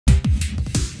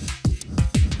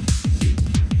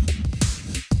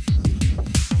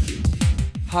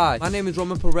Hi, my name is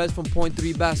Roman Perez from Point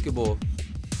 3 Basketball.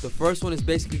 The first one is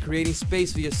basically creating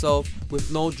space for yourself with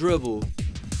no dribble.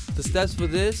 The steps for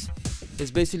this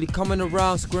is basically coming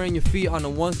around, squaring your feet on a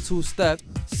 1-2 step.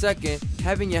 Second,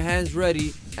 having your hands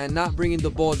ready and not bringing the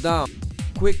ball down.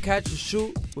 Quick catch and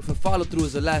shoot with a follow through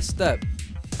is the last step.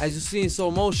 As you see in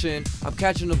slow motion, I'm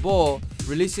catching the ball,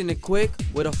 releasing it quick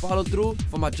with a follow through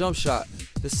for my jump shot.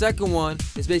 The second one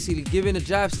is basically giving a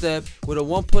jab step with a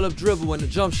 1 pull-up dribble and a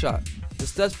jump shot. The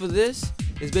steps for this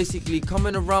is basically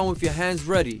coming around with your hands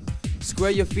ready.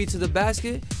 Square your feet to the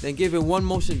basket, then give it 1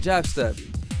 motion jab step,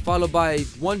 followed by a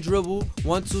 1 dribble,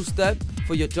 1-2 step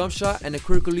for your jump shot and a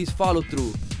quick release follow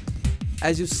through.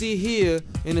 As you see here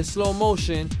in a slow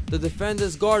motion, the defender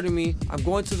is guarding me. I'm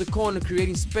going to the corner,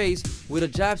 creating space with a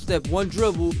jab step, 1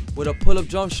 dribble with a pull-up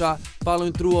jump shot,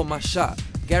 following through on my shot.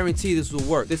 Guarantee this will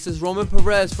work. This is Roman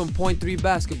Perez from Point 3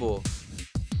 Basketball.